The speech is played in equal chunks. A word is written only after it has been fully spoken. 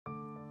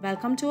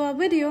Welcome to our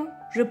video,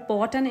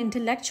 Report an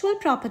Intellectual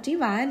Property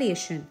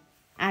Violation.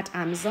 At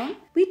Amazon,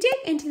 we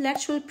take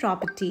intellectual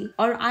property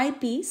or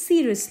IP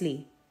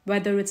seriously.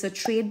 Whether it's a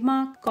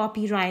trademark,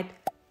 copyright,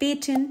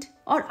 patent,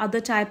 or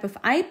other type of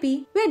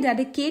IP, we're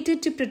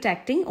dedicated to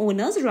protecting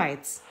owners'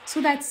 rights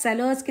so that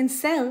sellers can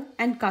sell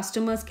and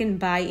customers can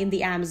buy in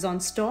the Amazon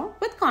store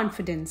with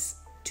confidence.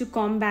 To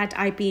combat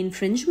IP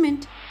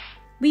infringement,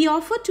 we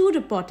offer two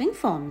reporting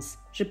forms,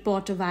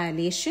 Report a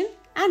Violation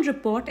and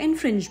Report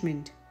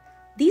Infringement.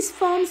 These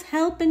forms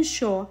help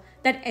ensure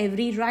that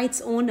every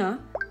rights owner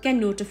can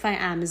notify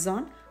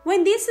Amazon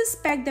when they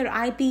suspect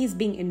their IP is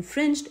being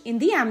infringed in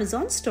the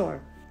Amazon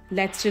store.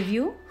 Let's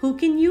review who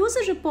can use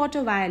a report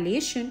a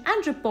violation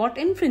and report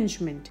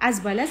infringement,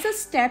 as well as the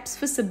steps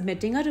for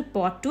submitting a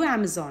report to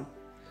Amazon.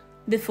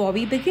 Before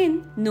we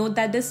begin, note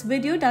that this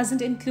video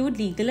doesn't include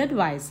legal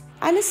advice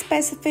and is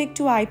specific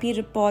to IP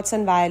reports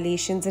and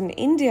violations in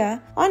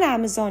India on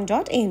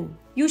Amazon.in.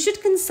 You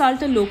should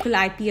consult a local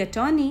IP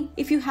attorney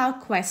if you have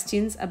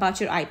questions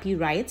about your IP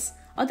rights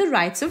or the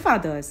rights of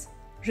others.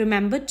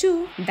 Remember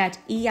too that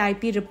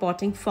EIP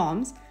reporting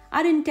forms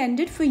are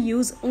intended for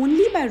use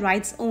only by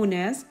rights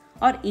owners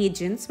or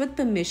agents with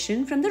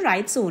permission from the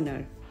rights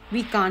owner.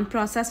 We can't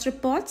process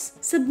reports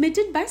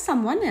submitted by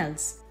someone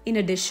else. In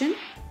addition,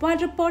 while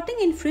reporting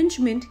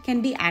infringement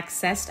can be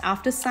accessed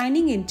after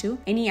signing into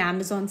any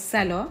Amazon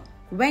seller,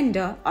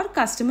 vendor, or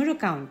customer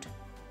account,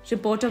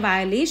 report a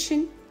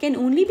violation can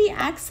only be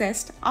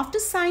accessed after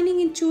signing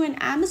into an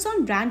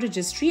Amazon brand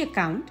registry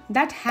account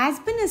that has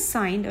been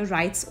assigned a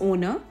rights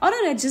owner or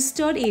a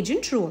registered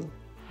agent role.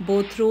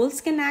 Both roles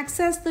can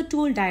access the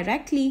tool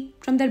directly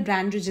from their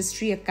brand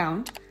registry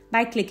account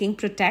by clicking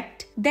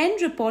Protect,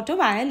 then report a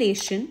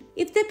violation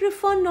if they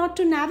prefer not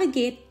to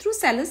navigate through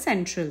Seller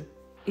Central.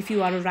 If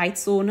you are a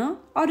rights owner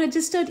or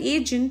registered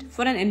agent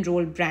for an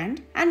enrolled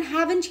brand and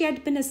haven't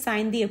yet been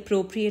assigned the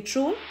appropriate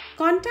role,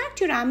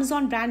 contact your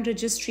Amazon brand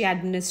registry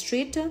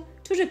administrator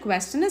to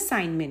request an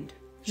assignment.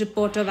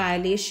 Report a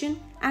violation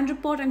and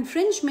report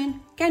infringement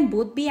can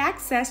both be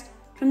accessed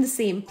from the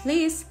same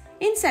place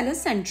in Seller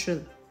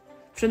Central.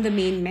 From the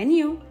main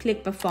menu,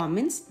 click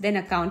Performance, then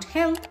Account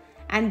Health,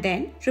 and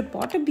then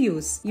Report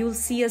Abuse. You'll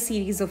see a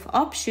series of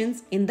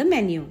options in the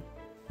menu.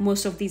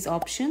 Most of these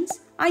options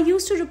are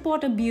used to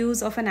report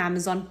abuse of an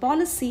Amazon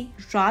policy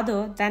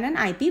rather than an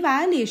IP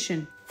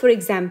violation. For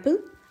example,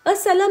 a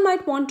seller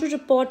might want to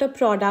report a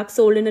product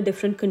sold in a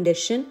different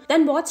condition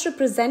than what's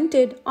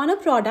represented on a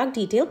product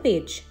detail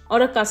page,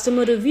 or a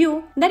customer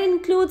review that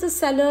includes a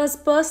seller's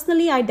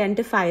personally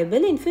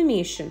identifiable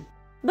information.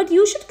 But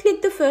you should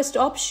click the first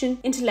option,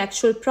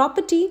 Intellectual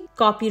Property,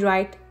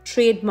 Copyright,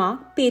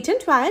 Trademark,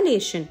 Patent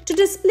Violation, to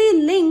display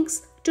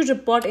links to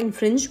report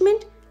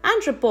infringement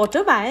and report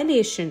a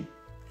violation.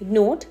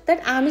 Note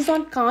that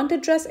Amazon can't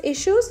address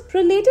issues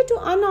related to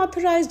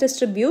unauthorized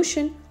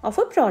distribution of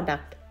a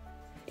product.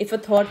 If a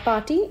third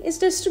party is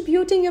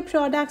distributing your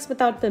products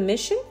without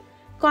permission,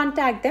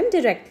 contact them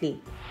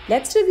directly.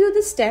 Let's review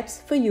the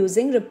steps for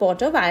using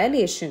report a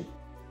violation.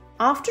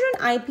 After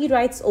an IP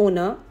rights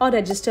owner or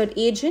registered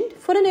agent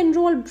for an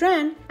enrolled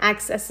brand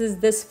accesses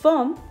this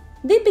form,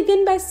 they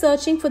begin by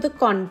searching for the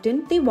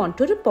content they want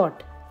to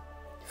report.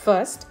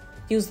 First,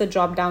 use the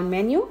drop-down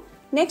menu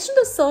next to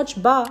the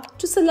search bar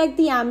to select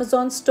the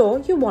Amazon store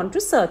you want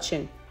to search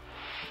in.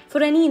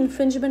 For any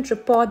infringement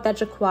report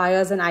that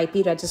requires an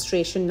IP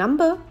registration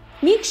number,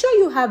 make sure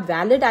you have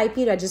valid IP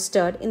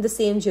registered in the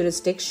same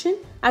jurisdiction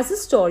as the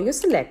store you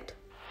select.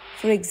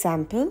 For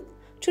example,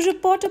 to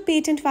report a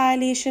patent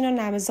violation on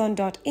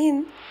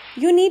Amazon.in,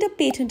 you need a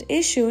patent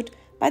issued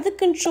by the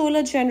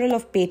Controller General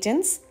of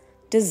Patents,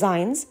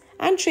 Designs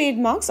and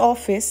Trademarks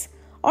Office,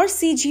 or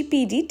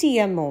CGPD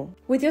TMO.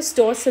 With your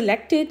store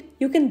selected,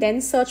 you can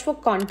then search for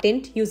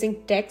content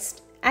using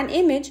text, an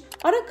image,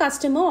 or a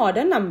customer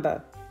order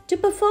number. To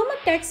perform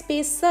a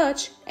text-based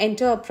search,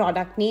 enter a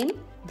product name,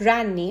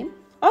 brand name,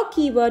 or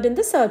keyword in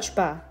the search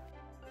bar.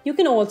 You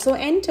can also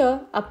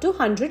enter up to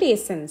 100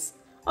 ASINs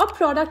or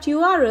product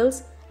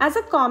URLs as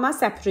a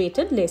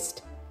comma-separated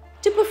list.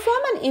 To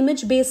perform an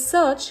image-based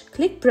search,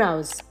 click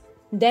Browse.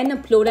 Then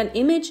upload an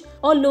image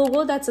or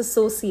logo that's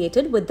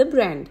associated with the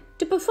brand.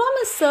 To perform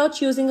a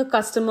search using a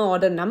customer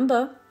order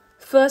number,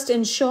 first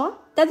ensure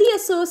that the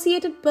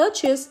associated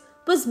purchase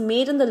was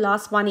made in the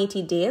last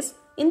 180 days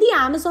in the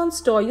Amazon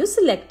store you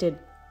selected.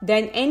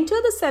 Then enter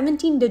the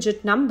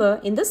 17-digit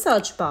number in the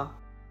search bar.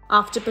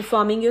 After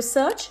performing your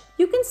search,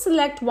 you can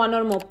select one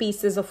or more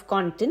pieces of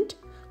content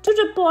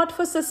to report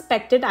for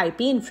suspected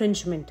IP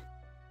infringement.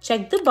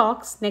 Check the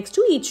box next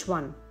to each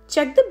one.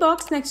 Check the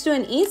box next to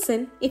an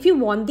ASIN if you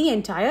want the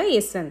entire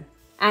ASIN.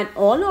 And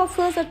all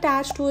offers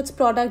attached to its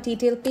product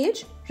detail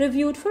page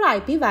reviewed for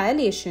IP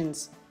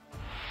violations.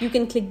 You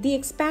can click the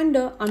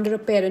expander under a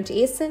parent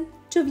ASIN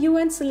to view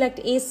and select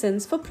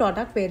ASINs for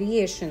product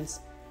variations.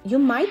 You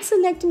might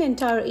select an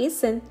entire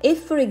ASIN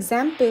if, for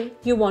example,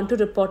 you want to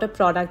report a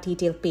product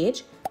detail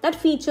page that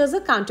features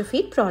a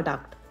counterfeit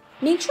product.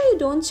 Make sure you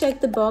don't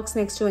check the box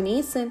next to an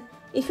ASIN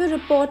if your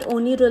report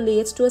only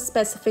relates to a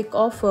specific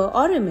offer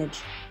or image.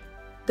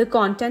 The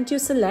content you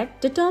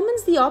select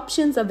determines the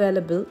options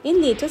available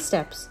in later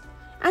steps,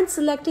 and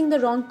selecting the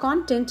wrong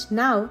content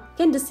now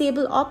can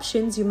disable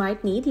options you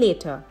might need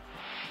later.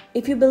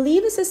 If you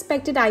believe a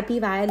suspected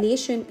IP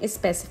violation is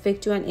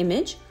specific to an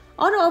image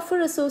or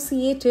offer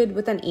associated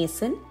with an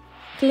ASIN,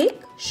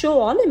 click Show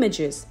All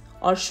Images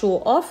or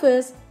Show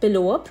Offers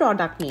below a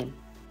product name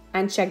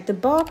and check the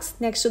box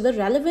next to the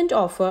relevant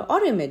offer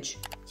or image.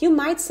 You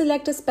might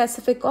select a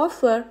specific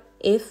offer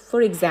if,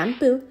 for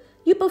example,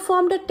 you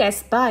performed a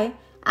test buy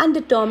and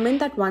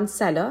determined that one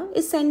seller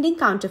is sending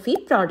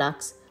counterfeit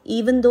products,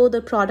 even though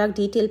the product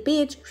detail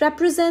page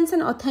represents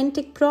an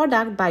authentic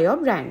product by your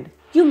brand.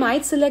 You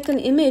might select an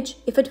image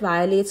if it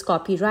violates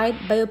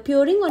copyright by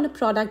appearing on a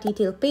product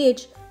detail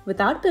page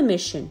without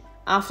permission.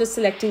 After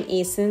selecting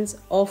ASINs,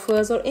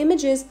 offers, or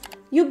images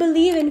you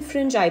believe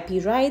infringe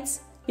IP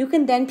rights, you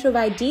can then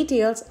provide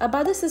details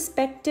about the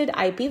suspected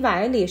IP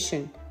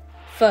violation.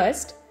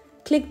 First,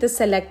 click the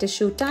Select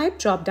Issue Type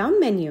drop-down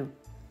menu.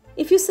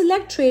 If you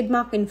select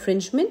trademark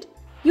infringement,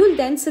 you'll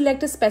then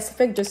select a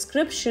specific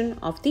description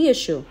of the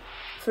issue.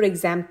 For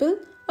example,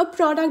 a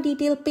product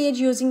detail page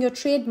using your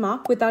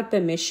trademark without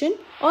permission,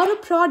 or a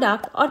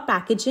product or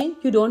packaging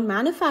you don't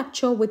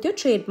manufacture with your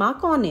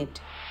trademark on it.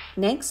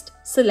 Next,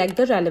 select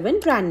the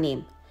relevant brand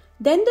name.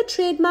 Then the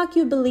trademark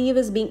you believe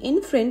is being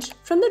infringed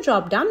from the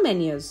drop-down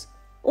menus.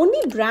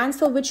 Only brands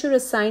for which you're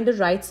assigned a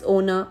rights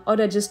owner or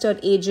registered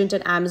agent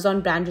in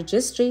Amazon Brand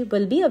Registry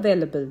will be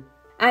available.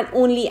 And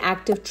only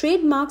active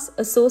trademarks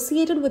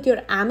associated with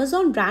your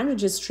Amazon Brand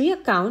Registry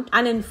account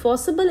and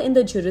enforceable in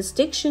the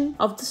jurisdiction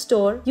of the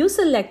store you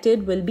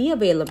selected will be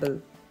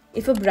available.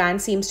 If a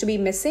brand seems to be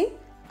missing,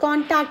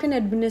 contact an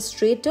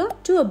administrator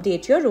to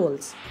update your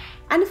roles.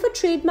 And if a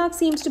trademark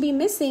seems to be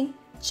missing,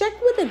 check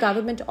with the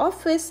government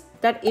office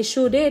that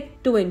issued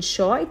it to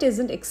ensure it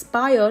isn't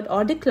expired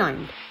or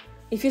declined.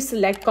 If you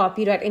select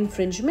copyright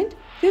infringement,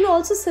 you'll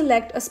also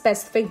select a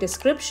specific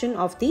description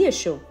of the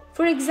issue.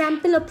 For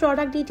example, a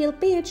product detail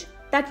page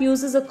that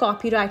uses a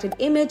copyrighted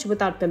image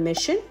without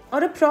permission,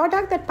 or a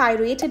product that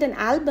pirated an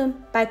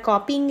album by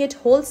copying it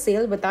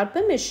wholesale without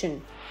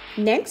permission.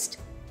 Next,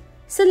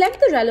 select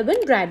the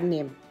relevant brand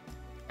name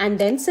and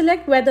then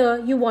select whether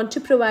you want to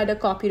provide a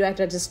copyright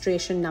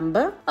registration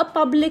number, a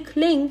public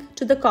link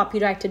to the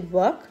copyrighted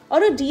work,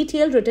 or a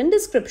detailed written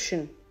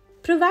description.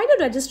 Provide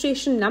a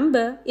registration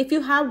number if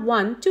you have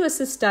one to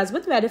assist us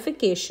with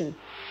verification.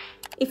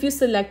 If you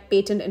select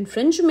patent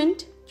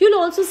infringement, you'll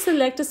also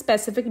select a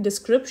specific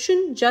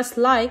description just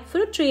like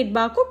for a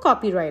trademark or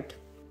copyright.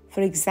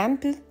 For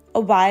example,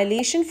 a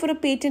violation for a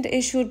patent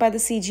issued by the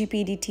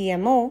CGPD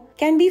TMO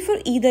can be for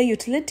either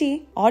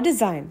utility or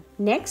design.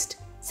 Next,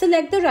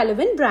 select the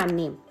relevant brand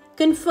name.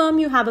 Confirm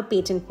you have a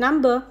patent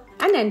number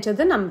and enter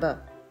the number.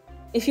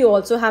 If you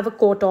also have a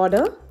court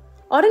order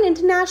or an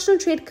International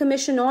Trade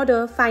Commission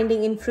order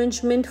finding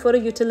infringement for a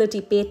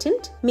utility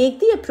patent, make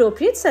the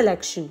appropriate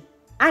selection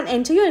and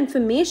enter your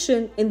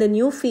information in the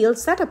new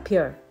fields that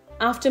appear.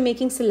 After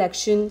making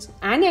selections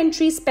and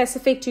entries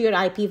specific to your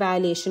IP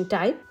violation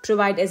type,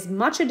 provide as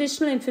much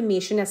additional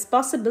information as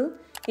possible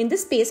in the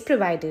space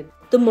provided.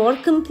 The more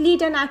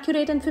complete and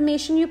accurate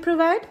information you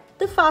provide,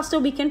 the faster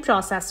we can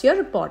process your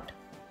report.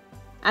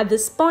 At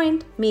this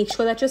point, make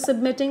sure that you're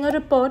submitting a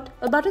report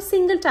about a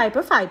single type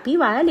of IP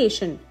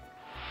violation.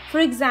 For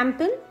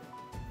example,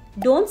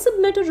 don't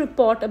submit a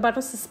report about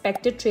a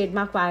suspected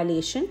trademark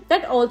violation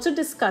that also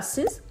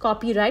discusses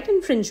copyright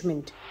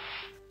infringement.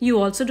 You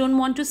also don't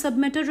want to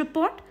submit a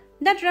report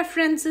that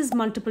references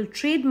multiple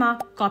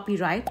trademark,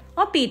 copyright,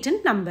 or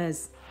patent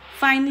numbers.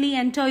 Finally,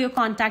 enter your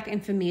contact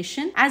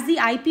information as the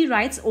IP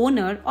rights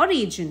owner or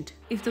agent.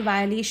 If the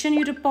violation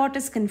you report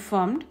is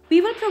confirmed,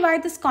 we will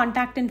provide this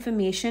contact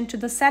information to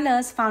the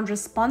sellers found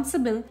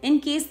responsible in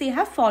case they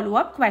have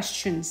follow-up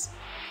questions.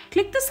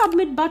 Click the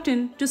Submit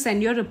button to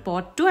send your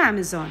report to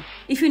Amazon.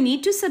 If you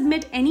need to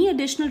submit any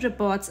additional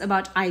reports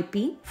about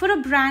IP for a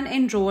brand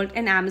enrolled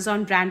in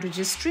Amazon Brand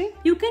Registry,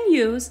 you can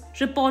use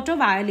Report a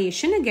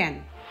Violation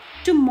again.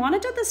 To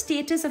monitor the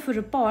status of a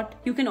report,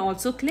 you can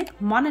also click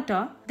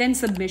Monitor, then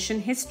Submission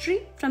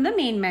History from the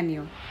main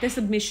menu. The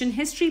Submission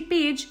History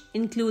page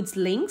includes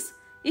links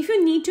if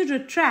you need to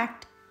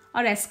retract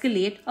or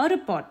escalate a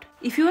report.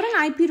 If you are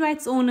an IP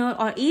rights owner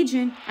or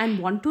agent and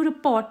want to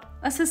report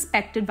a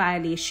suspected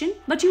violation,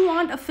 but you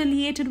aren't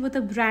affiliated with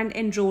a brand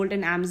enrolled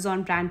in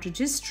Amazon Brand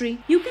Registry,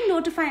 you can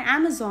notify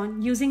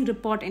Amazon using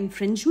Report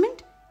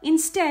Infringement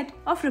instead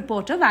of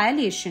Report a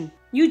Violation.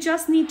 You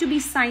just need to be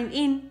signed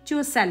in to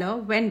a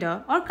seller,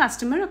 vendor, or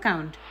customer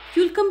account.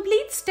 You'll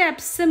complete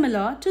steps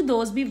similar to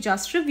those we've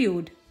just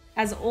reviewed.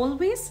 As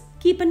always,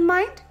 keep in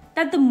mind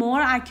that the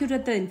more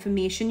accurate the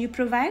information you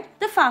provide,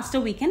 the faster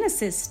we can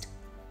assist.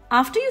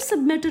 After you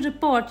submit a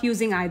report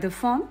using either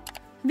form,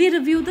 we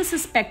review the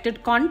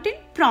suspected content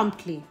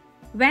promptly.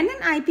 When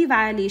an IP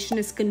violation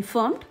is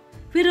confirmed,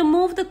 we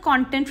remove the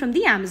content from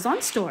the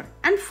Amazon store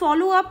and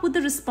follow up with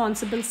the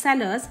responsible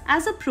sellers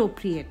as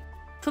appropriate.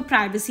 For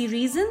privacy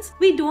reasons,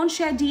 we don't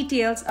share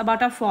details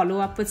about our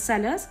follow-up with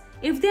sellers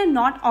if they are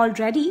not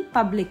already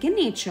public in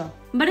nature.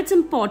 But it's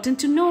important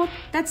to note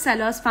that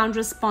sellers found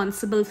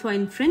responsible for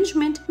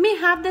infringement may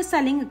have their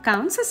selling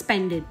account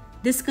suspended.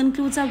 This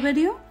concludes our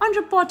video on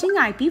reporting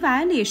IP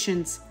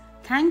violations.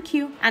 Thank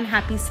you and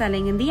happy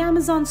selling in the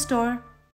Amazon store.